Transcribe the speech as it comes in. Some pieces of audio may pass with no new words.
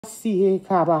For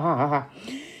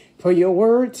your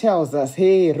word tells us,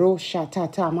 hey,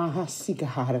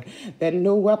 that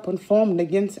no weapon formed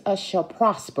against us shall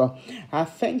prosper. I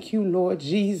thank you, Lord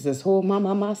Jesus, for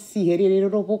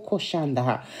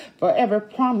every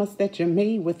promise that you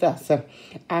made with us.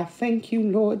 I thank you,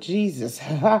 Lord Jesus,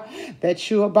 that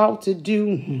you're about to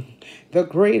do the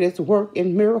greatest work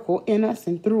and miracle in us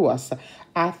and through us.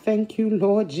 I thank you,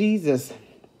 Lord Jesus,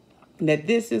 that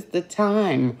this is the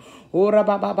time.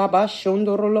 I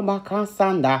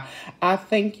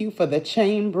thank you for the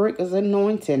chain breakers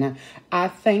anointing. I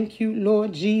thank you,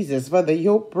 Lord Jesus, for the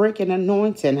yoke breaking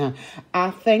anointing.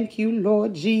 I thank you,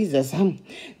 Lord Jesus,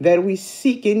 that we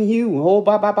seek in you.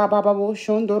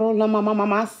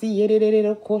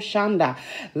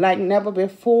 Like never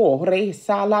before.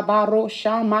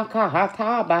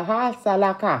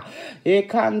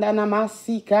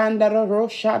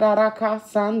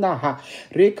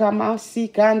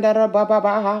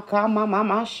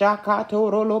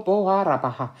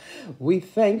 We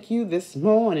thank you this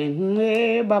morning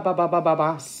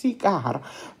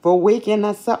for waking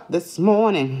us up this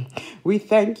morning. We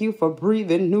thank you for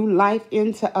breathing new life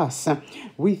into us.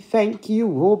 We thank you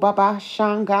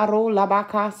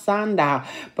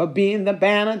for being the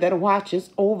banner that watches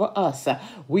over us.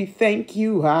 We thank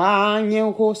you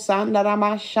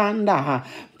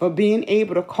for being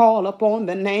able to call upon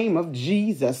the name of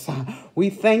Jesus. We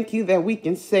thank you that we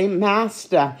can say,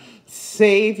 Master,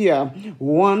 Savior,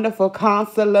 wonderful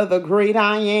counselor, the great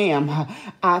I am.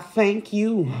 I thank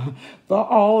you for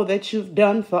all that you've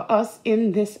done for us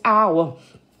in this hour.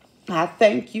 I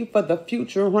thank you for the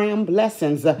future realm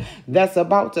blessings that's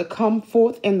about to come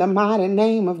forth in the mighty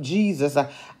name of Jesus.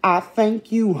 I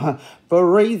thank you for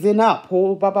raising up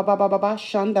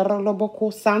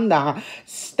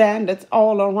standards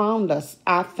all around us.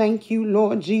 I thank you,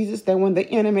 Lord Jesus, that when the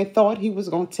enemy thought he was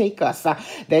going to take us,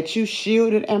 that you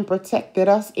shielded and protected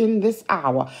us in this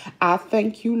hour. I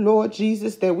thank you, Lord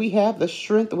Jesus, that we have the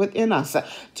strength within us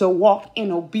to walk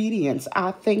in obedience.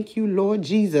 I thank you, Lord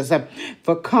Jesus,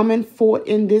 for coming forth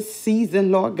in this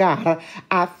season, Lord God.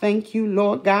 I thank you,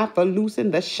 Lord God, for loosening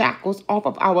the shackles off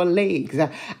of our legs.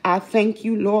 I thank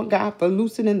you, Lord God, for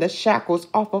loosening the shackles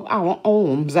off of our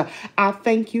arms. I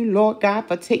thank you, Lord God,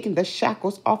 for taking the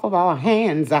shackles off of our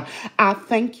hands. I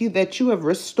thank you that you have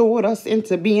restored us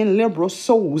into being liberal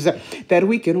souls, that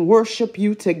we can worship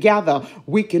you together.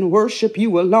 We can worship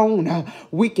you alone.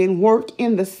 We can work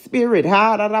in the spirit.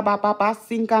 I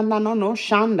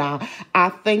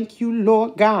thank you,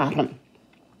 Lord God,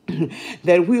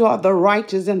 that we are the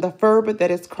righteous and the fervent that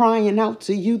is crying out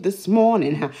to you this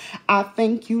morning. I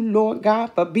thank you, Lord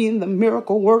God, for being the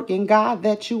miracle working God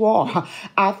that you are.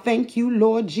 I thank you,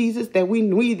 Lord Jesus, that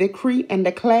we decree and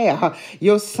declare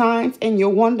your signs and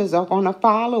your wonders are going to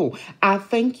follow. I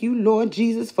thank you, Lord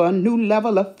Jesus, for a new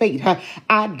level of faith.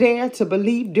 I dare to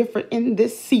believe different in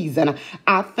this season.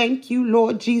 I thank you,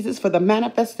 Lord Jesus, for the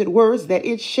manifested words that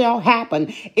it shall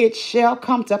happen. It shall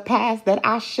come to pass that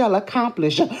I shall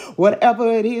accomplish whatever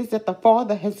it is that the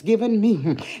Father has given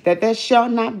me, that there shall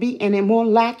not be any more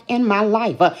lack in my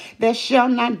life. There shall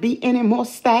not be any more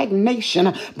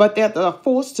stagnation, but there's a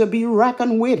force to be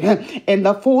reckoned with. And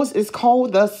the force is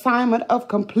called the assignment of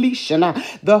completion.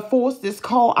 The force is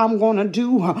called I'm going to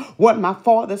do what my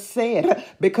Father said,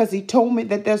 because he told me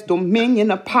that there's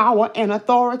dominion of power and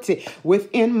authority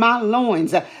within my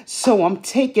loins. So I'm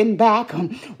taking back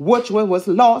which was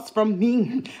lost from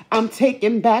me. I'm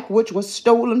taking back which was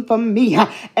stolen from me.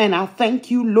 And I thank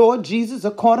you, Lord Jesus,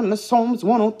 according to Psalms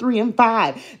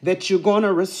 103:5, that you're going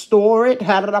to restore it.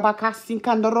 I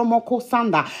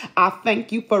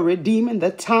thank you for redeeming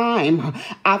the time.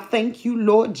 I thank you,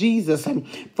 Lord Jesus,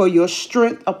 for your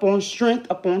strength upon strength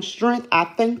upon strength. I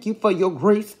thank you for your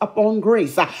grace upon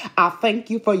grace. I thank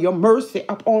you for your mercy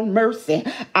upon mercy.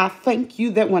 I thank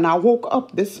you that when I woke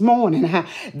up this morning,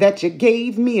 that you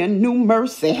gave me a new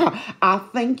mercy. I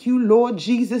thank you, Lord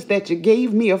Jesus, that you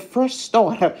gave me a fresh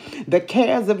start. The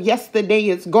cares of yesterday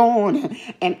is gone,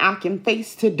 and I can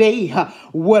face today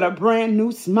with a brand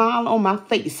new smile on my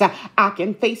face. I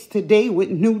can face today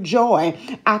with new joy.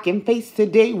 I can face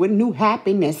today with new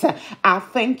happiness. I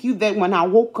thank you that when I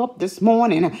woke up this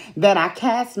morning, that I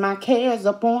cast my cares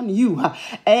upon you.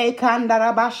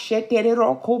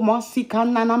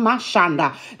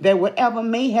 That whatever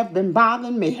may have been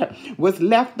bothering me was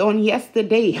left on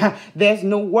yesterday. There's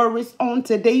no worries on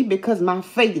today because my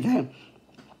faith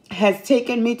has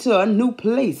taken me to a new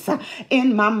place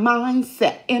in my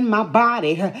mindset, in my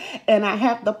body, and I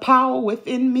have the power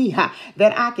within me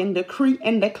that I can decree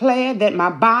and declare that my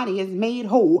body is made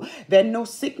whole, that no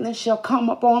sickness shall come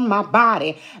upon my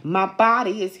body. My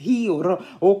body is healed.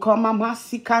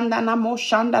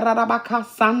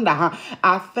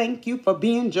 I thank you for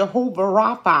being Jehovah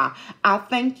Rapha. I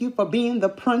thank you for being the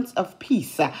Prince of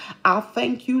Peace. I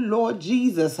thank you, Lord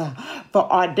Jesus,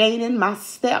 for ordaining my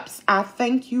steps. I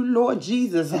thank you, Lord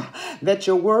Jesus, that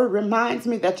your word reminds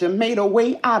me that you made a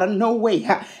way out of no way,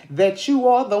 that you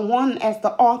are the one as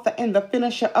the author and the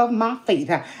finisher of my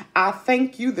faith. I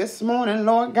thank you this morning,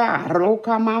 Lord God,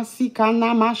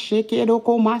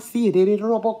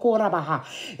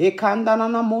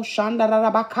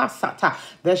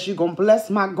 that you're going to bless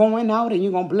my going out and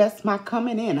you're going to bless my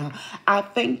coming in. I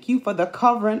thank you for the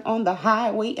covering on the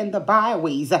highway and the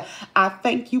byways. I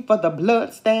thank you for the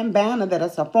bloodstained banner that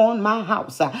is upon my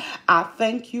house. I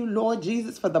thank you, Lord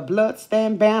Jesus, for the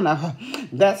bloodstained banner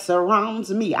that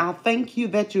surrounds me. I thank you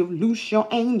that you've loosed your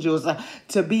angels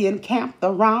to be encamped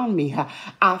around me.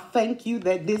 I thank you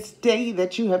that this day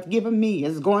that you have given me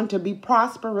is going to be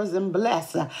prosperous and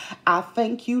blessed. I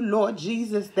thank you, Lord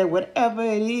Jesus, that whatever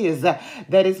it is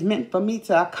that is meant for me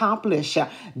to accomplish,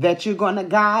 that you're going to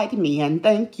guide me. And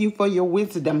thank you for your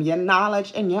wisdom, your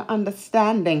knowledge, and your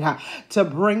understanding to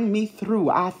bring me through.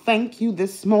 I thank you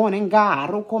this morning,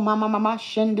 God,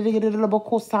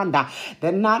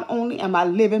 that not only am I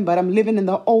living, but I'm living in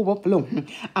the overflow.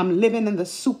 I'm living in the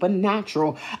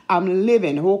supernatural. I'm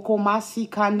living in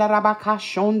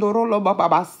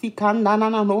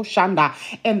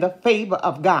the favor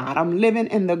of God. I'm living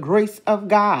in the grace of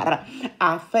God.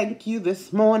 I thank you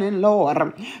this morning,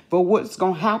 Lord, for what's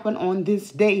going to happen on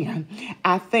this day.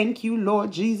 I thank you,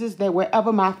 Lord Jesus, that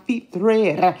wherever my feet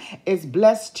tread is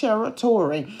blessed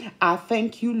territory. I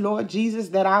thank you, Lord Jesus,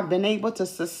 that I've been able to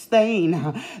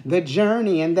sustain the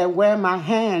journey and that where my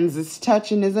hands is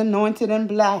touching is anointed and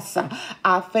blessed.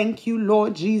 I thank you,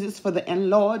 Lord Jesus, for the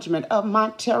enlargement of my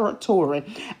territory.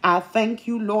 I thank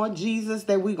you, Lord Jesus,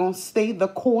 that we're going to stay the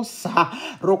course.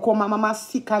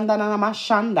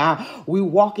 We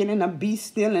walking in a be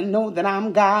still and know that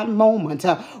I'm God moment.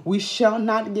 We shall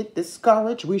not get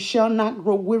discouraged. We shall not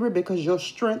grow weary because your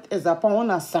strength is upon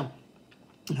us.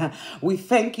 We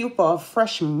thank you for a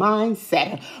fresh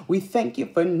mindset. We thank you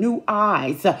for new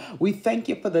eyes. We thank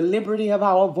you for the liberty of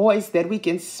our voice that we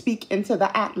can speak into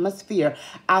the atmosphere.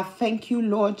 I thank you,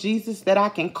 Lord Jesus, that I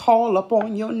can call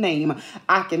upon your name.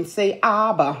 I can say,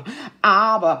 Abba,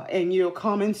 Abba, and you'll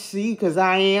come and see because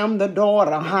I am the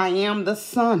daughter. I am the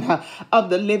son of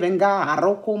the living God.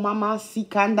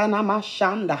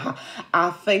 I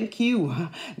thank you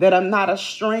that I'm not a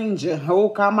stranger.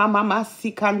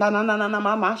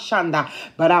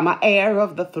 But I'm an heir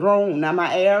of the throne. I'm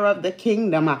an heir of the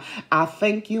kingdom. I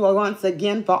thank you once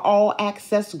again for all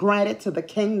access granted to the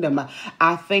kingdom.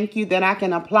 I thank you that I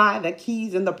can apply the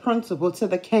keys and the principle to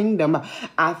the kingdom.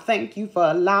 I thank you for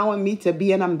allowing me to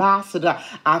be an ambassador.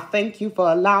 I thank you for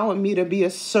allowing me to be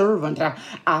a servant.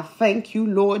 I thank you,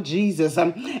 Lord Jesus,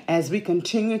 as we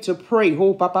continue to pray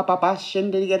for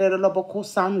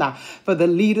the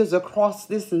leaders across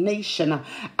this nation.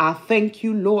 I thank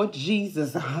you, Lord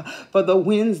Jesus, for the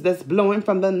winds that's blowing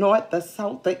from the north, the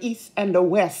south, the east, and the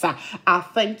west. I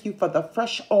thank you for the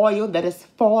fresh oil that is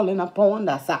falling upon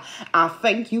us. I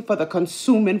thank you for the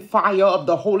consuming fire of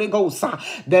the Holy Ghost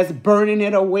that's burning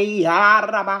it away.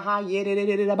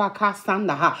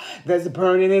 That's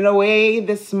burning it away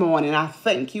this morning. I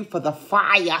thank you for the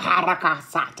fire.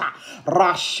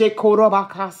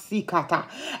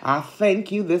 I thank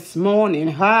you this morning.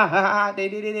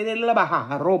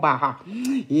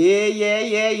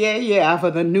 Yeah,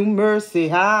 for the new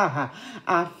mercy. I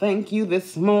thank you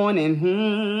this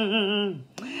morning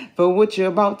for what you're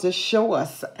about to show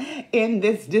us in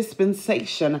this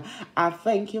dispensation. I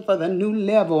thank you for the new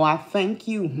level. I thank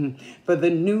you for the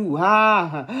new.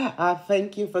 I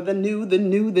thank you for the new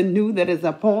that is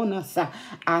upon us.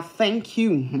 I thank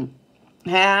you.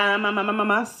 That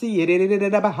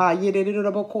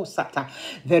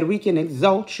we can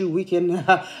exalt you, we can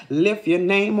lift your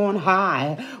name on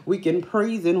high, we can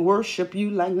praise and worship you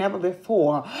like never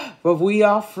before, for we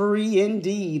are free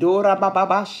indeed.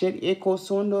 I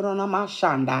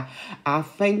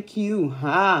thank you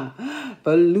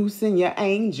for loosing your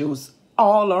angels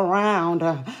all around.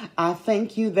 I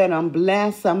thank you that I'm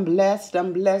blessed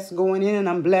going in and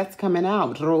I'm blessed coming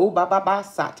out.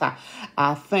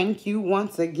 I thank you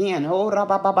once again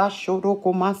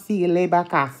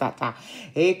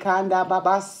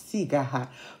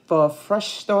for a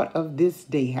fresh start of this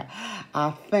day.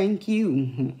 I thank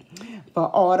you for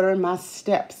ordering my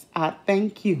steps. I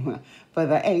thank you for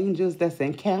the angels that's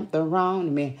encamped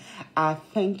around me. I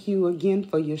thank you again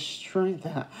for your strength.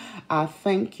 I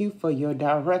thank you for your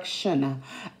direction.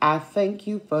 I thank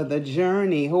you for the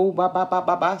journey.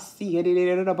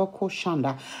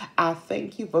 I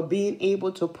thank you for being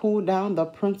able to pull down the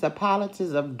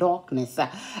principalities of darkness.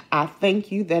 I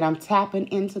thank you that I'm tapping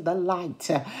into the light.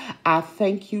 I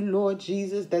thank you, Lord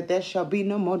Jesus, that there shall be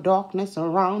no more darkness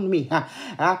around me.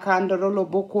 I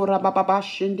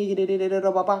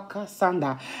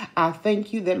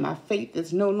thank you that my faith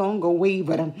is no longer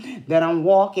wavered, that I'm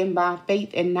walking by faith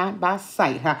and not by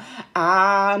sight.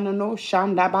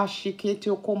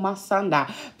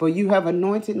 For you have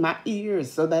anointed my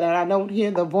ears so that I don't hear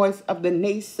the voice of the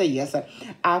naysayers.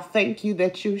 I thank you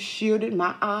that you shielded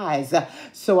my eyes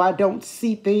so I don't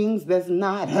see things that's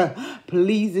not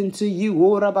pleasing to you.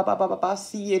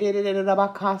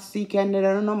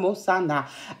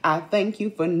 I thank you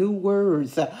for new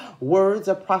words, words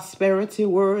of prosperity,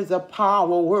 words of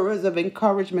power, words of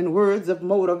encouragement, words of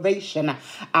motivation.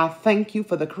 I thank you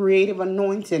for the creative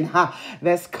anointing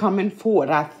that's coming forward.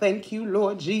 I thank you,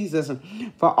 Lord Jesus,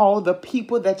 for all the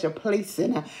people that you're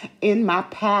placing in my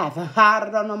path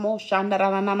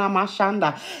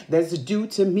that's due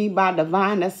to me by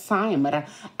divine assignment.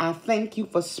 I thank you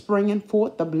for springing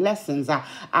forth the blessings.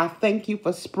 I thank you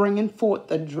for springing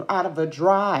forth out of a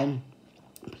dry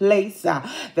place that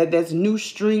there's new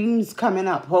streams coming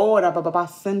up. I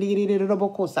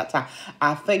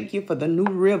thank you for the new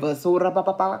rivers.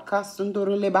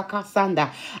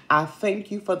 I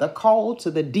thank you for the call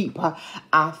to the deep.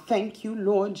 I thank you,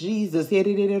 Lord Jesus,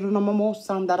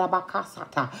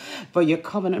 for your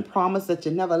covenant promise that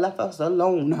you never left us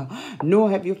alone, nor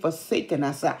have you forsaken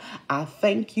us. I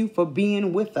thank you for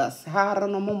being with us.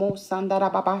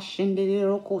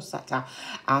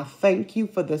 I thank you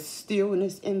for the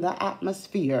stillness in the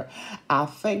atmosphere. I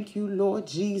thank you, Lord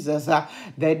Jesus, that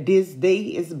this day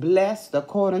is blessed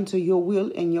according to your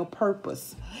will and your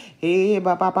purpose.